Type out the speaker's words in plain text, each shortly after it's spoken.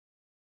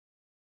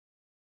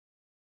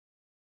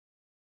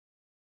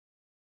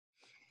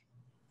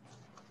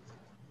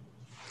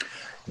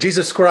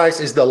Jesus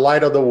Christ is the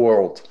light of the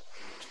world.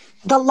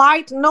 The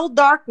light no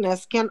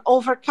darkness can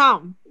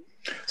overcome.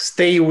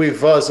 Stay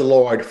with us,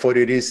 Lord, for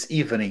it is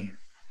evening.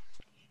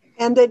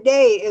 And the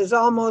day is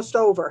almost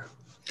over.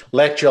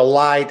 Let your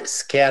light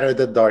scatter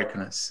the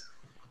darkness.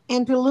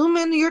 And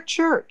illumine your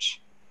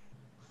church.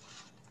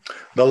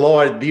 The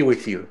Lord be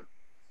with you.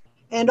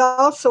 And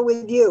also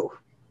with you.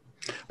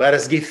 Let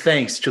us give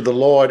thanks to the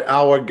Lord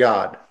our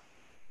God.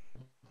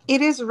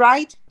 It is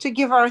right to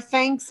give our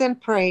thanks and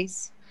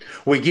praise.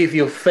 We give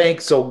you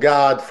thanks, O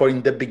God, for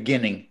in the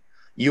beginning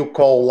you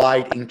call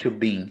light into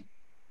being,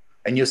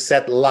 and you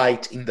set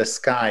light in the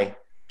sky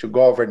to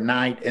govern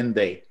night and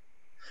day,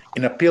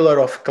 in a pillar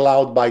of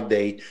cloud by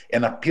day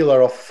and a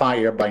pillar of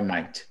fire by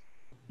night.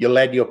 You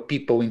led your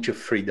people into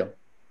freedom.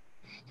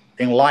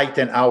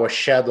 Enlighten our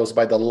shadows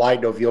by the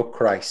light of your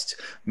Christ.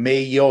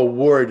 May your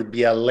word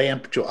be a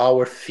lamp to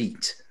our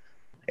feet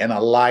and a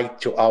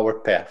light to our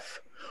path.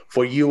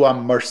 For you are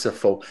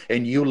merciful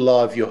and you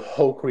love your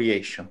whole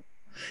creation.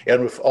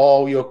 And with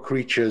all your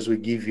creatures we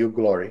give you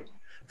glory.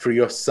 Through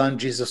your Son,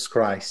 Jesus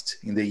Christ,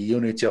 in the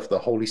unity of the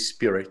Holy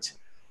Spirit,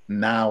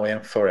 now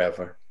and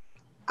forever.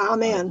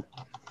 Amen.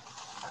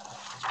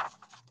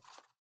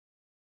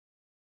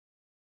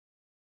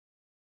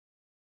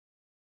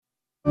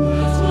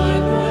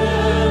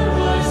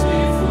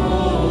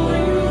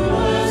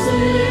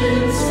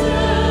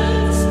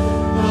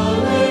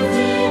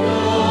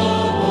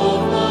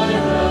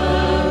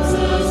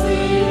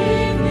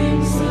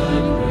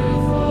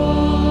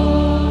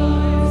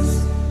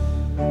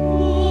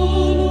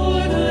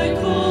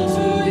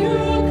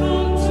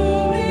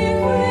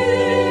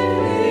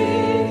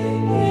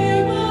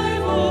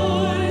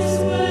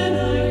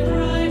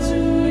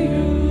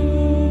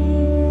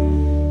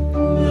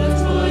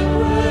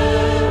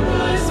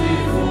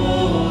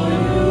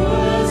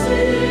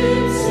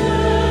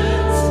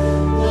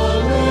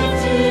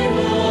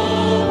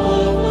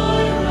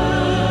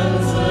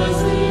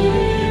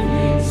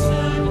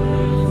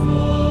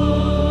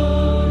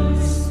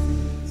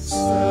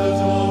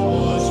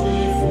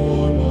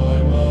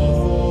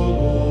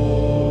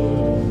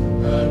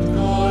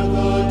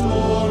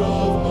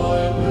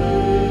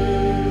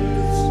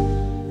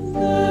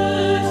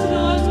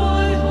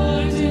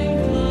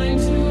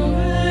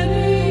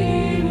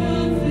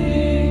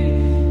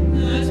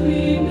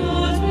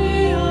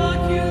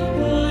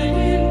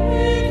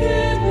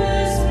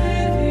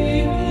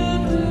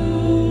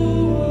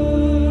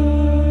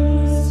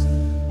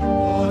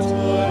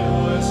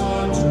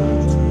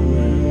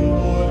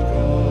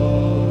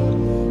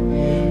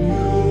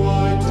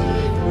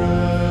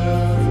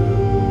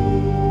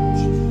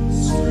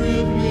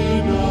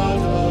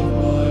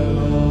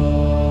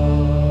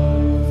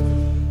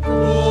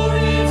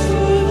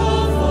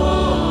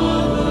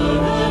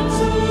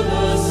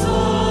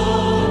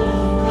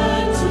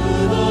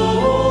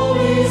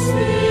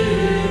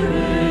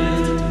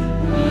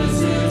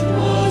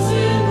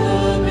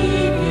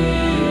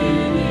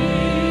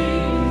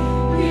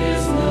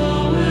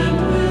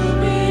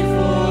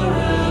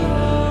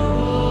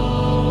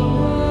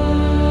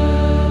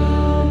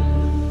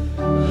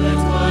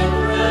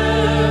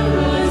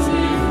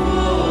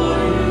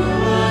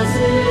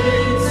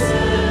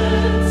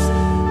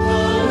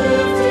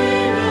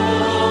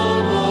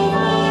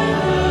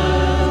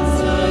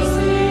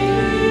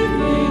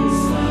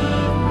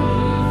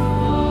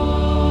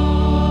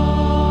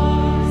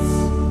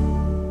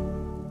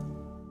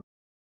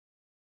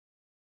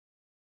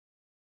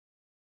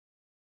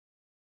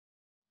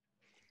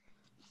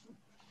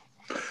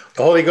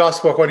 The Holy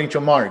Gospel according to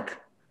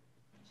Mark.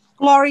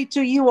 Glory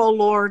to you, O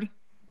Lord.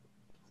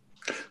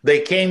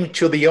 They came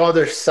to the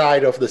other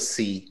side of the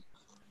sea,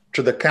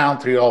 to the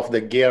country of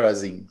the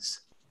Gerasenes.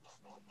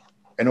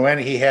 And when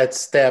he had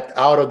stepped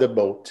out of the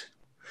boat,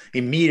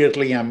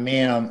 immediately a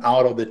man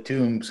out of the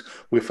tombs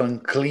with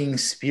unclean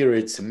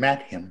spirits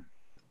met him.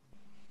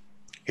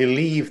 He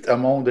lived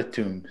among the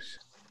tombs,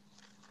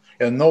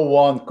 and no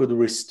one could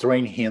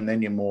restrain him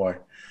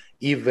anymore,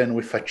 even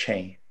with a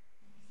chain.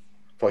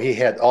 For he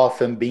had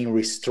often been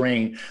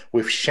restrained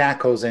with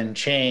shackles and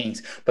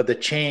chains, but the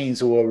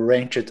chains were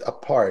wrenched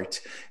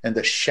apart, and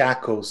the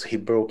shackles he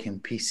broke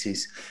in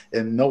pieces,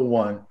 and no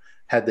one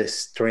had the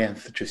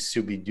strength to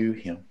subdue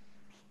him.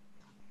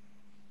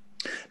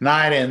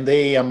 Night and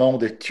day among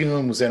the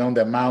tombs and on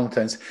the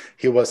mountains,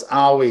 he was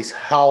always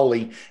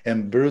howling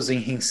and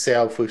bruising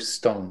himself with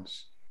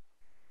stones.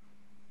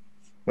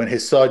 When he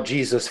saw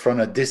Jesus from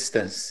a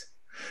distance,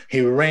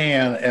 he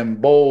ran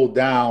and bowed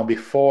down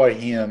before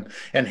him,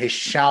 and he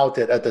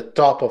shouted at the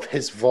top of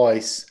his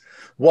voice,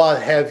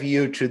 "What have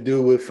you to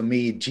do with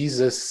me,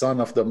 Jesus, Son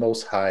of the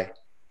Most High?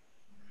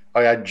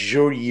 I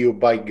adjure you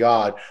by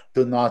God,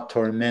 do not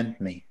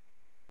torment me."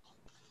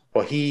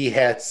 For he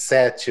had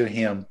said to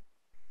him,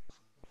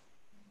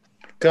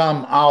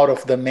 "Come out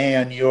of the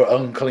man, you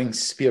unclean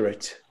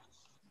spirit."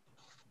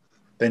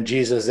 Then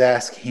Jesus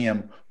asked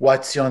him,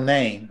 "What's your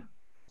name?"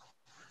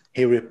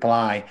 He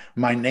replied,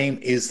 "My name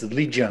is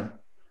Legion,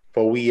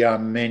 for we are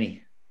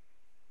many."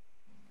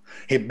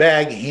 He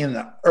begged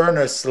him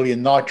earnestly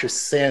not to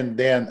send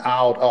them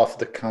out of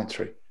the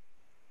country.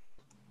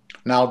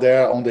 Now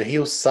there on the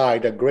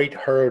hillside a great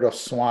herd of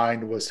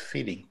swine was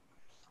feeding.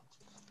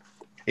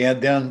 And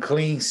the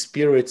unclean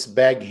spirits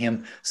begged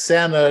him,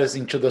 "Send us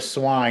into the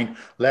swine,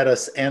 let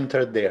us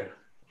enter there."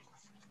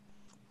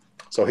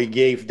 So he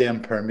gave them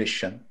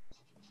permission.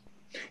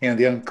 And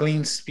the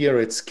unclean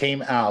spirits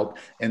came out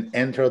and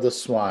entered the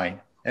swine,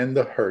 and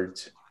the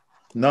herd,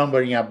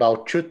 numbering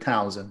about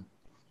 2,000,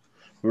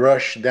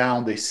 rushed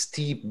down the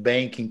steep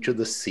bank into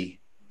the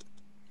sea,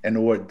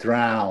 and were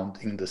drowned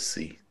in the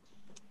sea.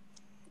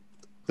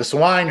 The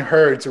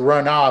swineherds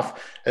ran off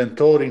and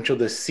told into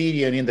the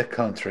city and in the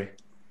country.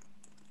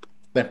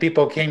 Then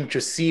people came to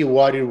see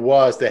what it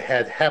was that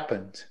had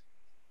happened.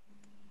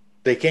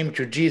 They came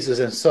to Jesus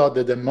and saw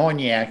the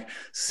demoniac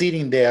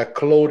sitting there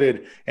clothed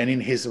and in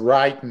his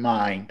right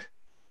mind,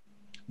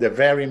 the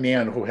very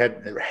man who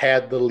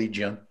had the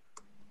legion,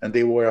 and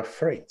they were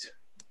afraid.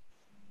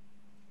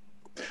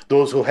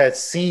 Those who had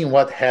seen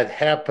what had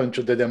happened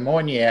to the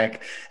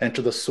demoniac and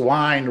to the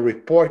swine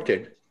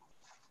reported.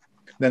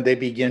 Then they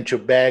began to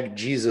beg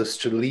Jesus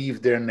to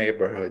leave their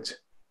neighborhood.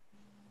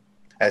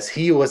 As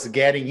he was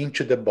getting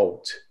into the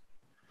boat,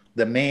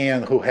 the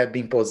man who had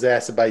been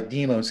possessed by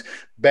demons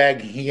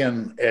begged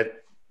him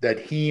that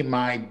he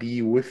might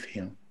be with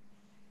him.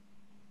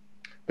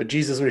 But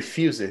Jesus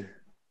refused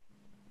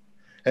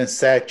and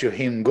said to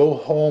him, "Go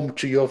home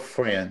to your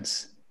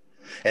friends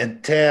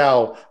and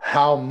tell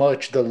how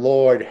much the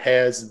Lord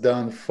has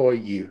done for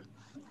you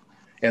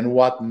and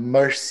what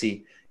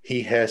mercy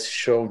he has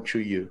shown to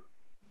you."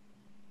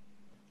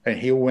 And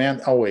he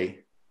went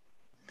away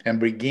and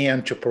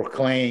began to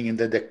proclaim in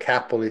the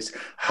Decapolis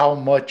how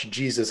much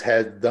Jesus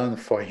had done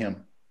for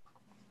him.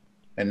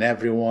 And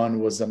everyone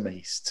was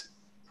amazed.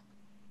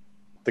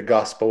 The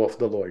Gospel of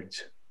the Lord.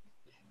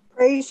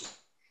 Praise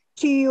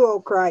to you, O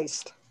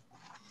Christ.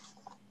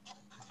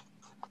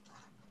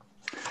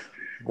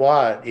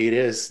 What it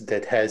is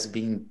that has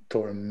been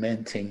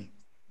tormenting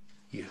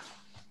you?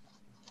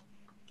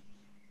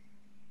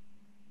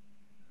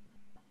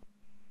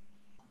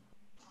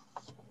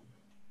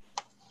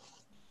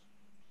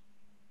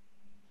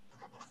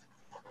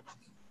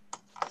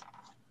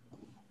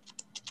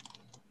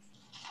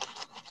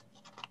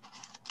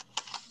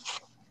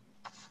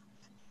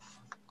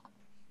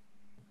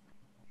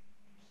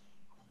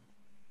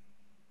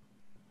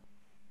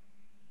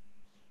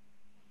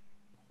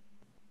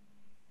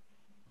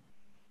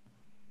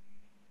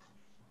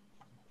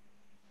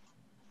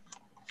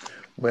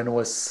 When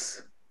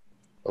was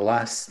the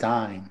last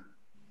time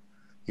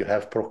you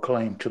have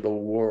proclaimed to the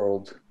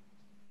world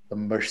the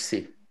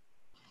mercy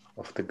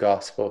of the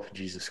gospel of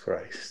Jesus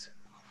Christ?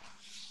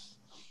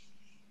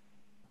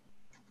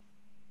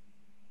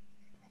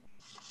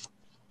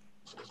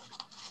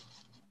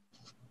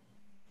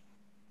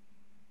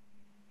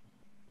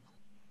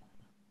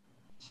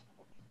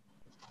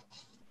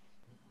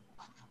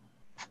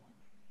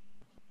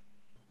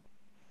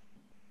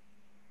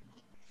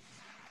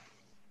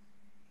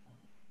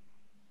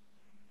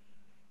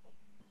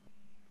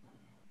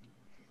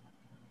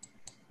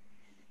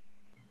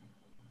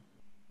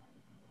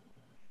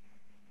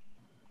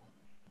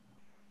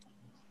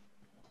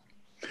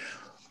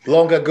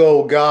 Long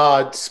ago,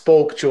 God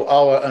spoke to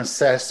our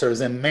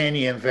ancestors in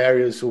many and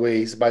various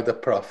ways by the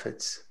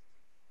prophets.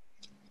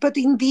 But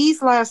in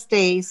these last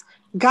days,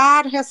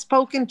 God has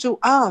spoken to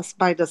us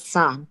by the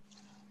Son.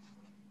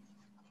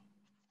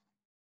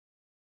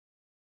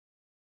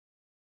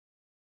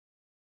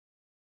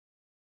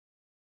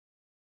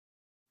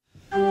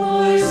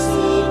 My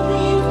soul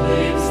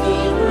proclaims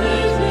the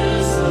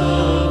greatness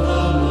of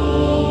the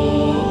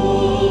Lord.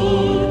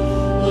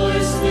 My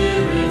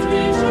spirit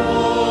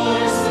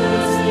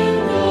rejoices in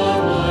God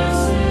my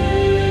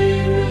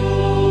Savior.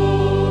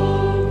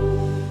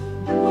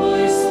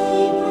 My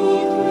soul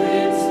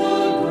proclaims the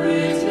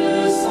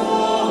greatness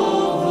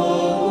of the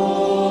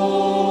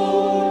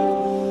Lord.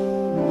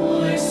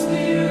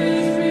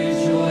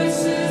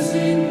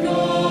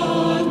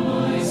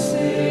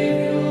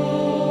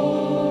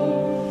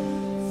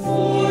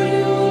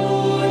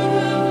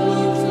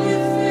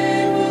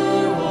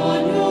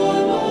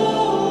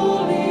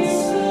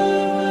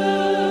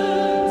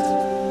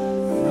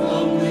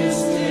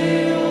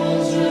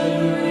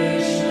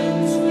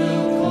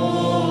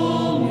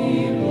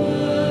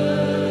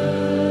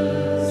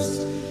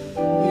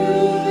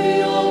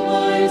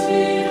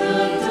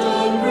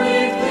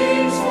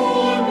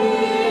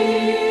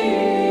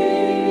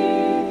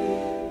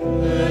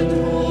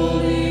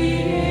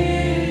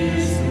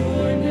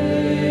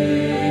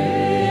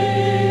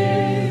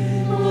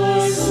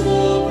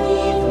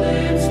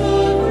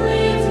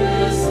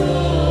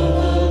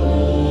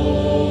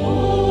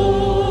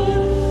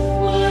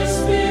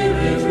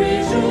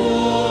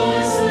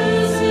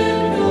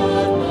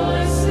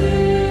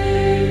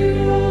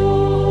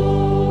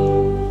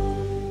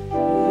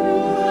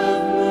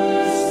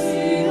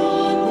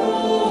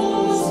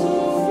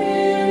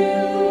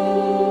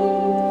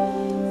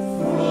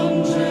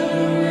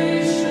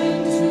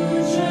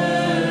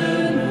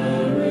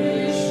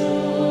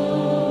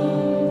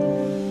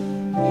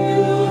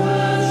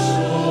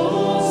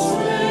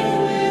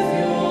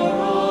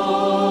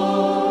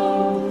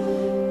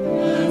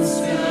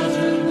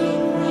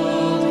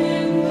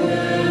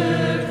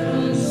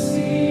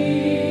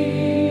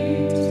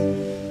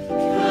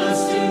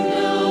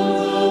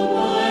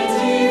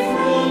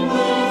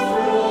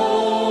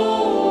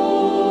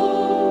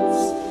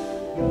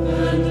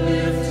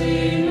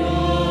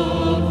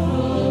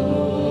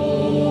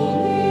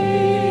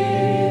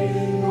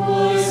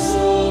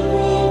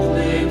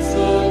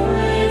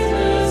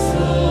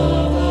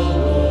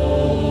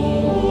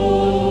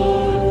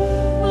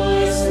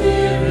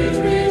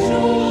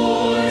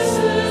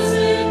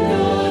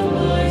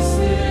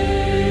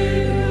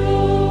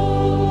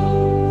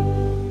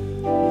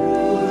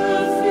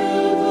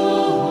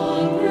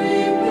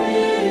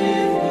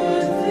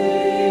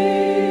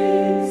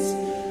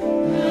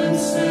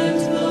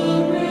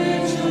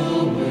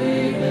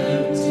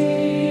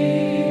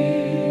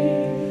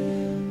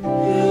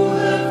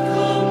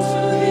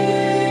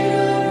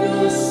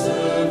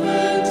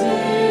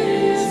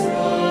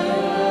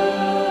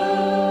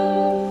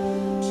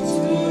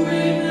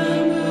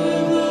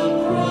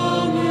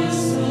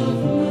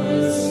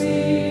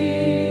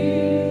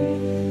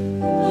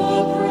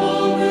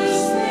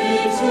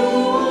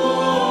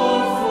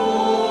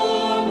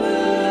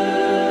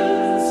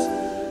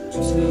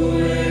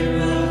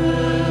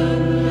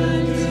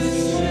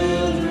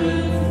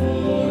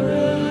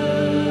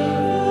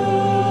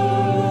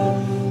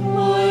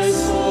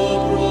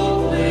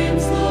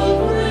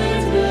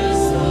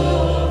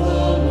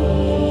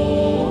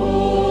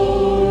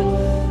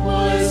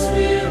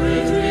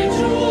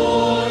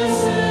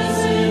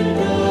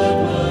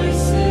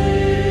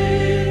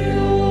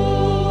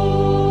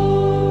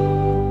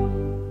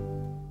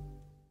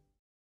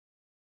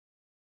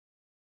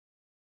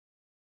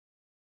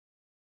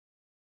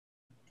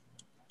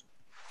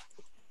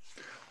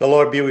 The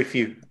Lord be with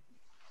you.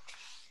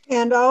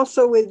 and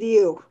also with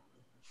you.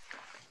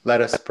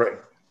 Let us pray.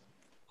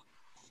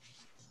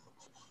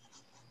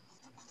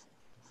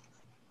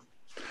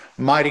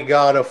 Mighty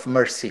God of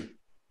mercy,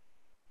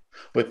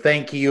 we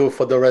thank you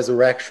for the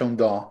resurrection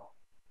dawn,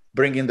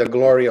 bringing the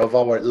glory of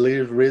our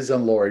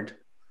risen Lord,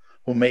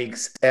 who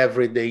makes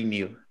every day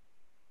new.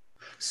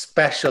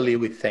 Especially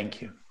we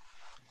thank you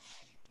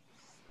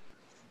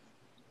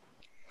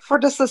For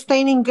the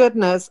sustaining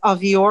goodness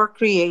of your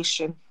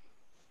creation.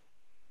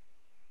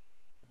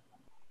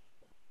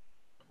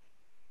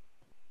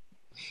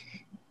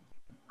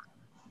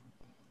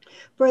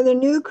 For the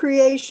new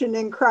creation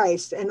in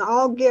Christ and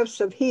all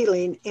gifts of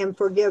healing and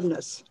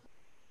forgiveness.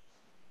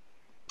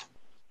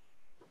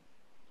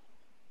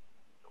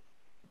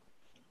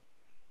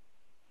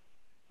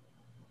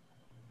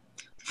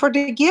 For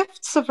the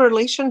gifts of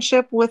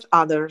relationship with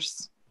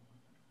others.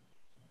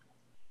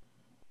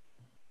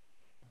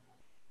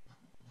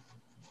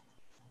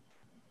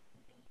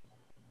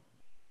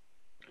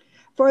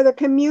 For the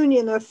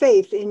communion of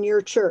faith in your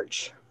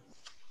church.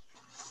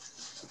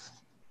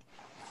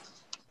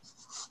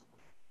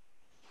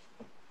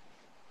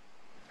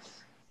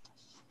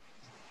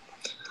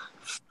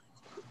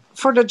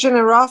 For the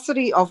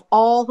generosity of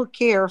all who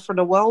care for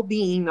the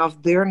well-being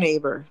of their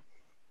neighbor.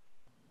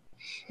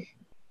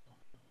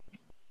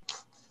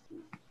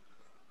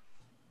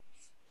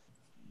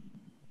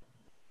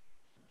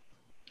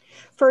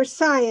 For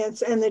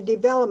science and the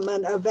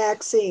development of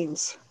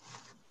vaccines.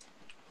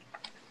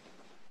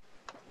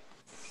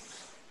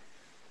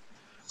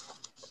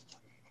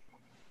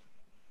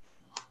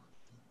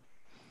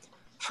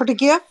 For the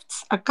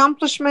gifts,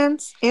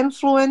 accomplishments,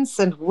 influence,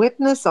 and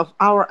witness of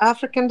our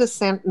African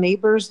descent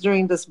neighbors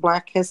during this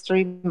Black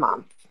History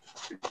Month.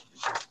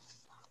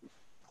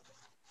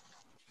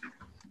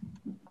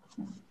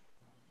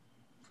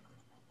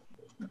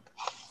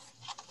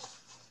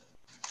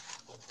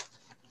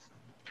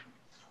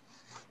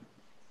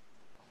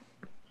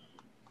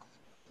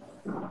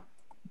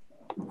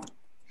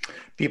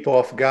 People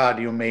of God,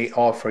 you may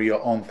offer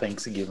your own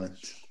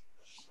thanksgivings.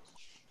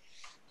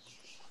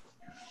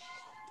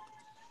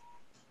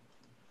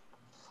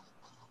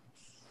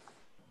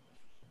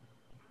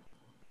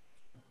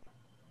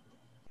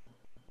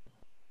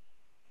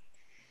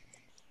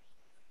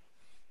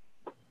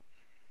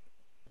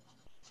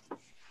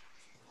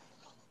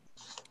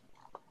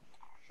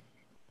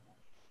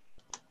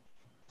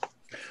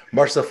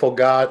 Merciful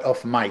God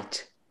of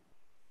might,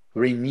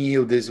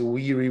 renew this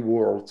weary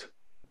world,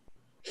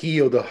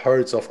 heal the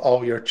hurts of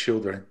all your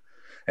children,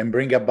 and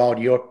bring about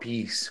your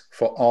peace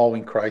for all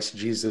in Christ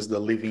Jesus, the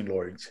living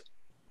Lord.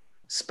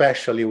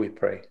 Especially we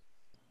pray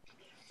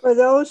For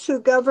those who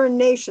govern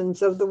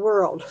nations of the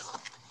world.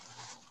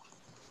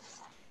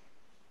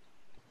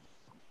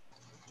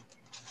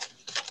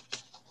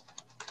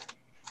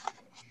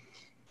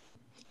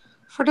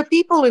 For the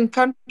people in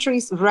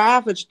countries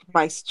ravaged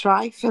by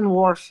strife and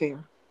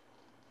warfare.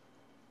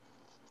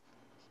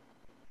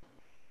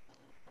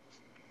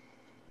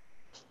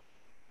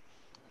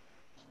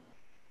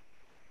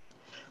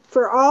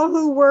 For all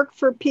who work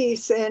for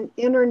peace and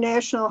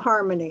international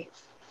harmony.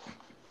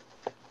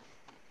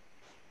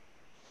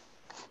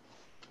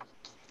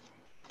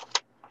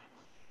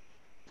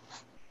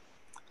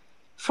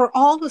 For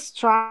all who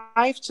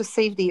strive to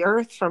save the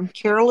earth from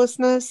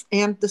carelessness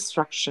and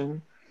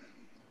destruction.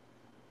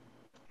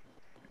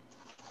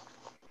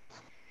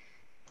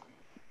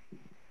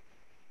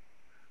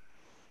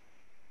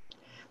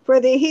 For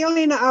the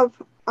healing of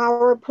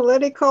our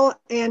political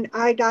and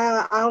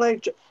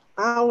ideology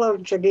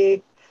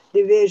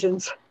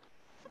divisions.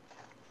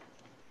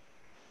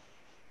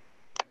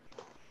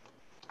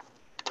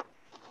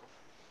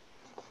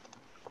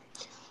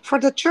 For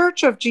the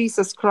Church of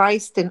Jesus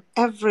Christ in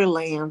every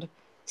land,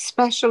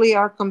 especially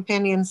our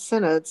companion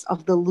synods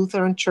of the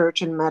Lutheran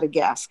Church in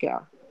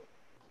Madagascar.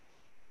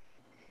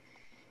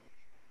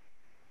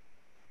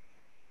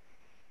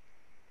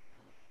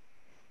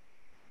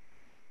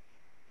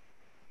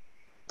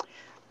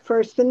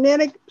 For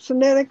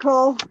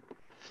synodical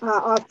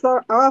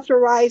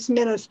authorized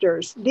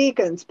ministers,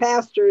 deacons,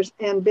 pastors,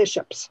 and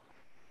bishops.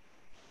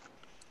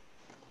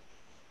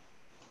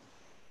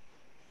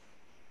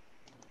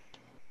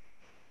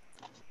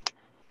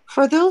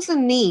 For those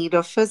in need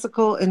of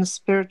physical and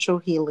spiritual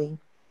healing,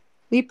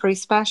 we pray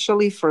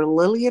specially for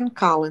Lillian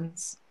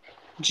Collins,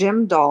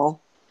 Jim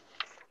Dahl,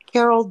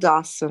 Carol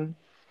Dawson,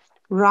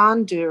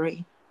 Ron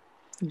Dury,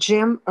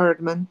 Jim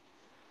Erdman,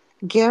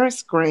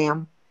 Garris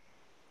Graham,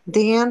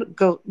 Dan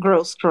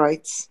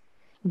Grosskreutz,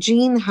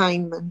 Gene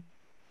Heineman,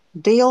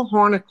 Dale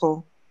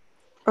Hornicle,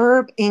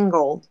 Herb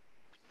Ingold,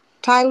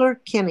 Tyler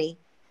Kinney,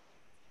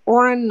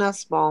 Orrin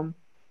Nussbaum,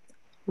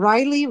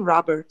 Riley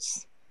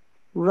Roberts,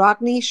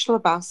 Rodney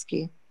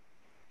Schlabowski,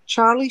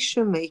 Charlie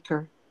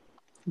Shoemaker,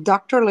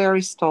 Dr.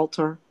 Larry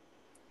Stalter,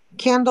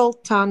 Kendall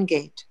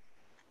Tongate,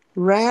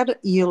 Red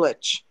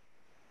Ulich,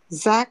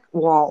 Zach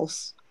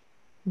Walls,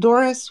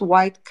 Doris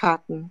White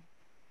Cotton,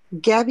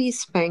 Gabby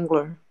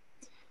Spangler,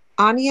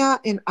 Anya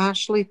and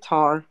Ashley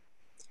Tarr,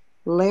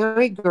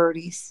 Larry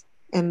Gerdes,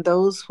 and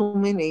those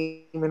whom we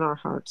name in our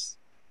hearts.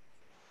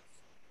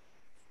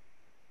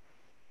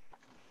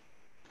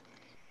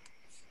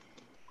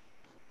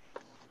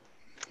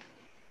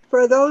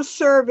 For those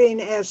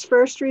serving as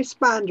first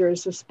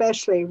responders,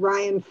 especially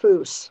Ryan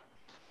Foose.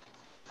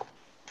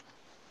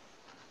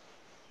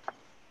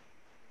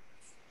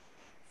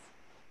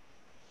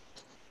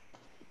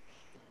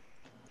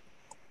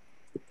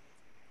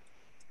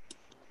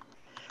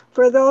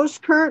 For those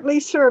currently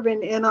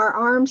serving in our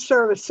armed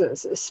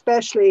services,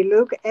 especially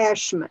Luke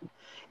Ashman,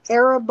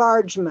 Era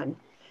Bargeman,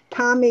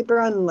 Tommy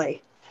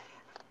Brunley,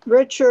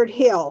 Richard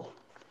Hill,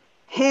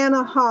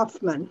 Hannah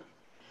Hoffman,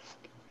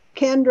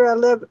 Kendra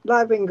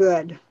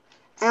Levingood,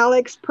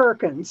 Alex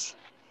Perkins,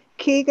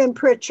 Keegan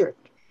Pritchard,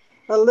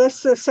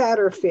 Alyssa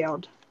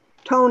Satterfield,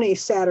 Tony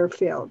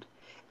Satterfield,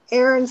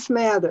 Aaron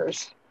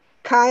Smathers,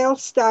 Kyle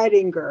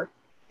Steidinger,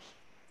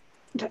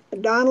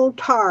 Donald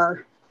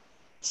Tarr,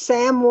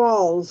 Sam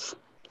Walls,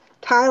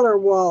 Tyler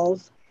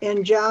Walls,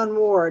 and John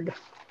Ward.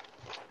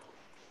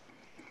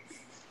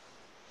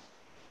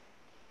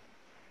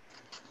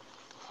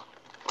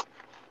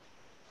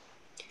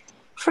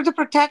 For the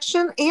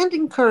protection and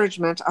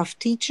encouragement of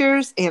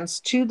teachers and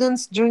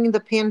students during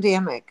the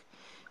pandemic,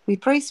 we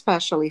pray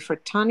specially for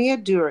Tanya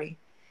Dury,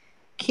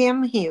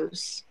 Kim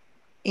Hughes,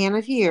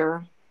 Anna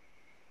Viera,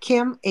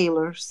 Kim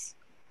Ehlers,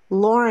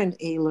 Lauren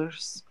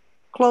Ehlers,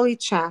 Chloe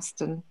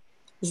Chaston,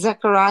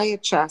 Zechariah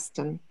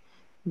Chaston,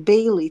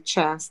 Bailey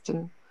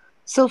Chaston,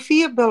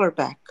 Sophia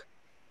Billerbeck,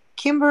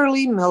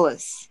 Kimberly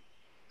Millis,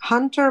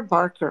 Hunter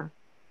Barker,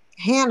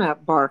 Hannah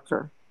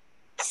Barker,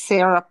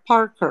 Sarah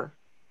Parker,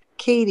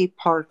 Katie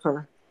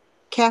Parker,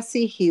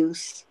 Cassie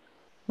Hughes,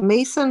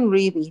 Mason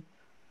Reedy,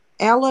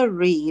 Ella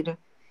Reed,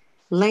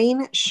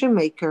 Lane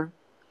Shoemaker,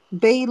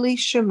 Bailey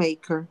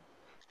Shoemaker,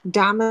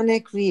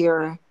 Dominic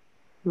Vieira,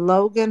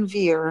 Logan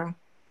Vieira,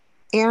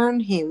 Aaron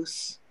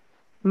Hughes,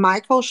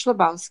 Michael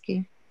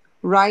Schlabowski,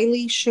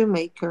 Riley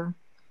Shoemaker,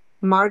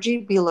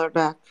 Margie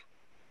Billerbeck,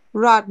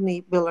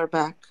 Rodney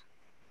Billerbeck,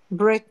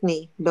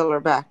 Brittany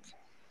Billerbeck,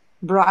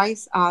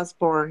 Bryce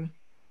Osborne,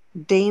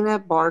 Dana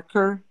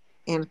Barker,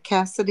 and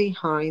Cassidy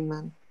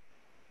Hyman.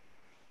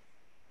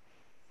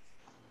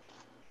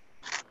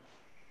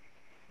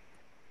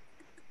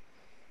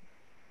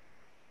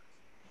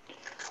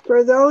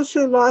 For those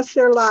who lost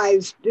their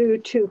lives due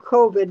to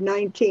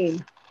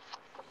COVID-19.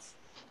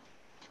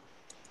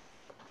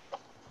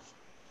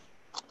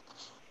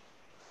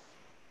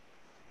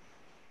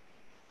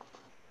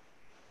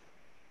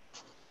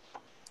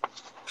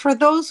 For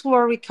those who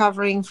are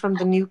recovering from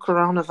the new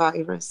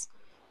coronavirus,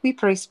 we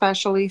pray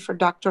specially for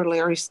Dr.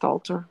 Larry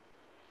Stalter.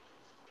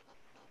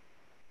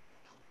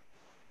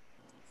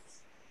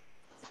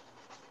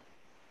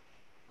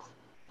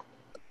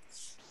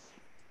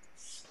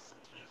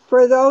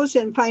 For those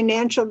in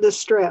financial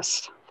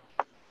distress.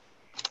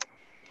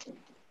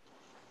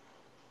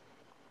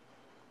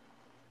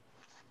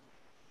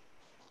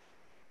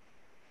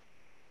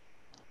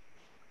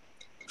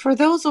 For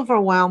those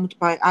overwhelmed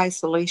by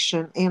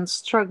isolation and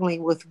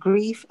struggling with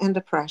grief and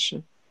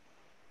depression.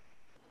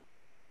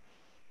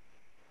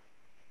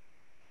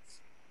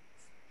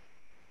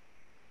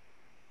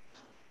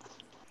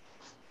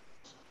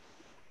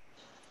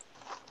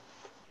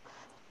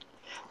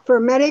 For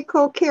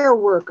medical care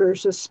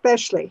workers,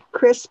 especially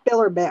Chris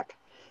Billerbeck,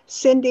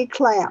 Cindy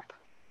Clapp,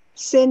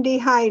 Cindy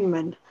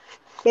Heineman,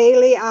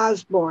 Bailey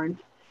Osborne,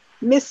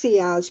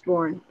 Missy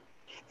Osborne,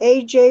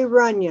 A.J.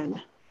 Runyon,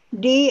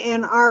 D.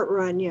 and Art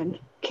Runyon,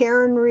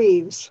 Karen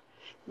Reeves,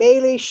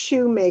 Bailey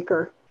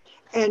Shoemaker,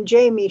 and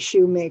Jamie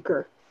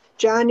Shoemaker,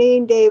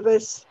 Johnine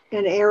Davis,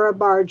 and Era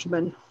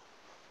Bargeman.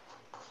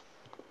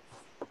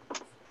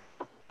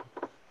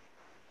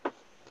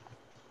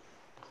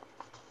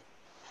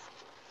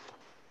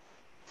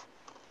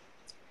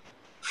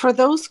 For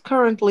those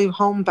currently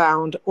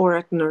homebound or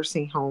at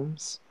nursing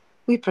homes,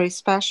 we pray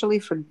specially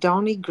for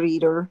Donnie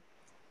Greeter,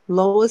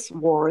 Lois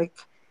Warwick,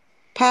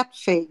 Pat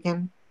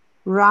Fagan,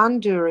 Ron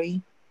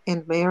Dury,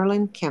 and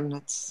Marilyn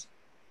Chemnitz.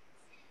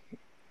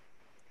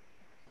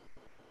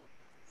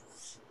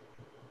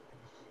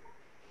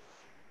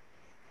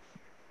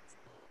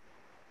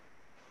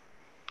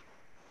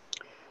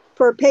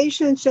 For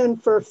patience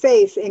and for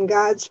faith in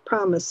God's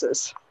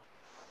promises.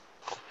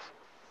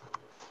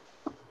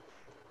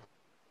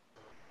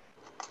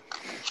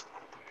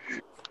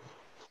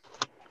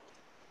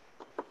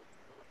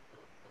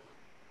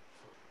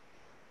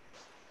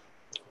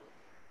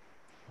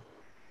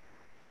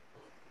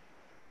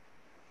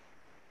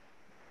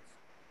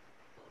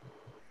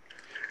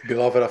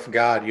 Beloved of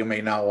God, you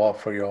may now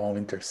offer your own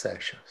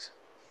intercessions.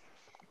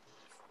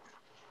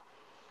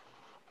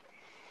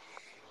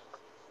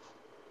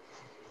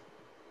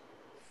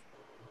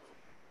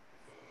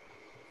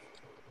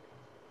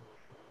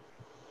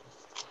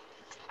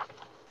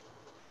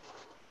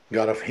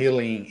 God of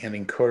healing and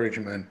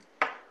encouragement,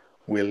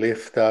 we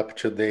lift up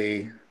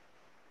today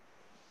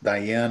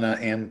Diana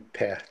and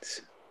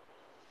Pat,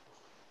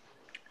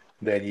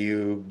 that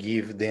you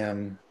give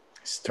them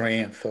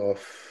strength of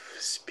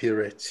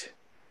spirit,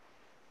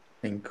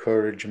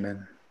 encouragement,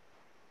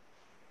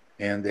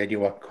 and that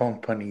you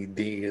accompany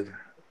them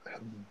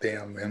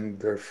and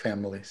their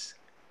families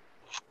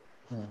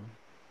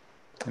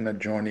in a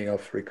journey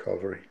of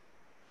recovery.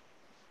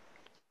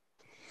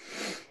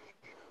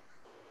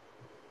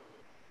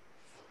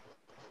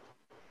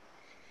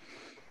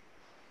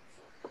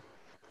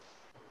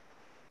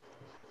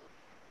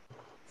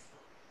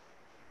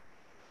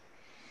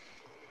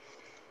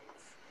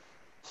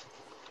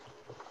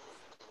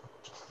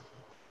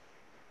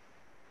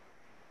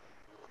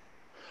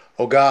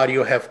 O God,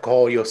 you have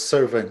called your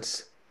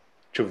servants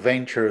to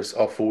ventures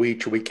of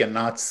which we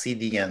cannot see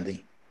the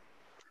ending,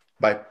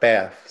 by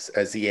paths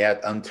as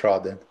yet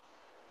untrodden,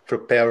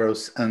 through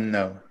perils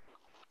unknown.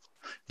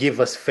 Give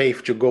us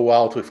faith to go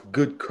out with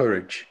good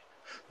courage,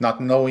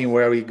 not knowing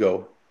where we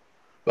go,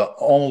 but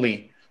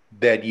only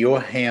that your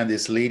hand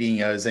is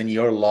leading us and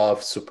your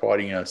love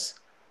supporting us.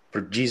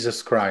 For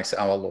Jesus Christ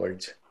our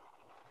Lord.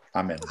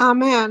 Amen.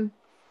 Amen.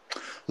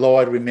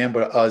 Lord,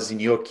 remember us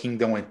in your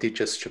kingdom and teach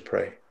us to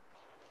pray.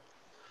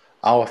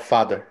 Our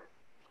Father,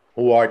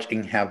 who art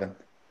in heaven,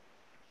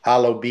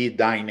 hallowed be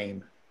thy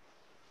name.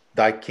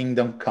 Thy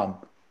kingdom come,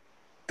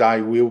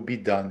 thy will be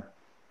done,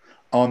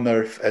 on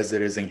earth as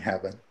it is in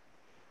heaven.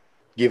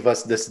 Give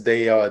us this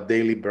day our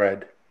daily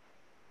bread,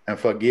 and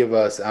forgive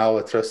us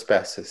our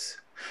trespasses,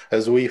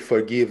 as we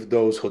forgive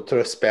those who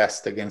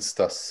trespass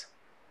against us.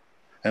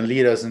 And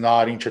lead us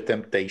not into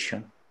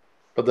temptation,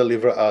 but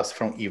deliver us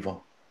from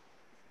evil.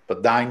 For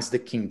thine is the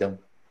kingdom,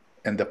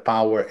 and the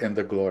power, and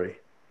the glory,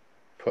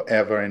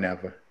 forever and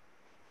ever.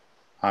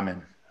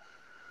 Amen.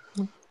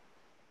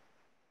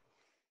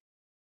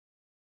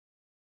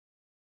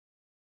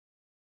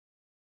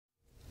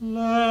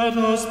 Let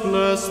us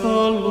bless the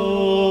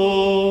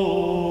Lord.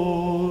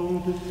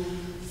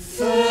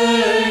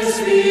 Thanks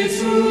be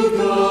to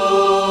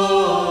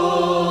God.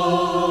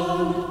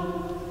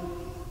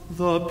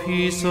 The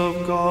peace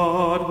of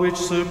God, which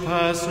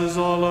surpasses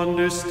all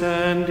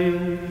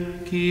understanding,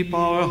 keep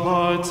our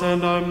hearts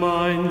and our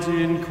minds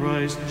in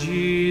Christ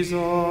Jesus.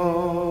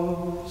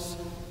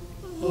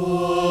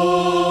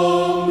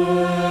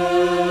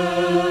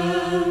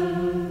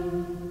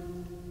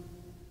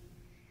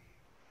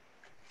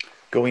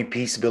 Go in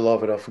peace,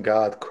 beloved of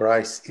God.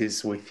 Christ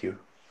is with you.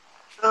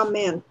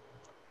 Amen.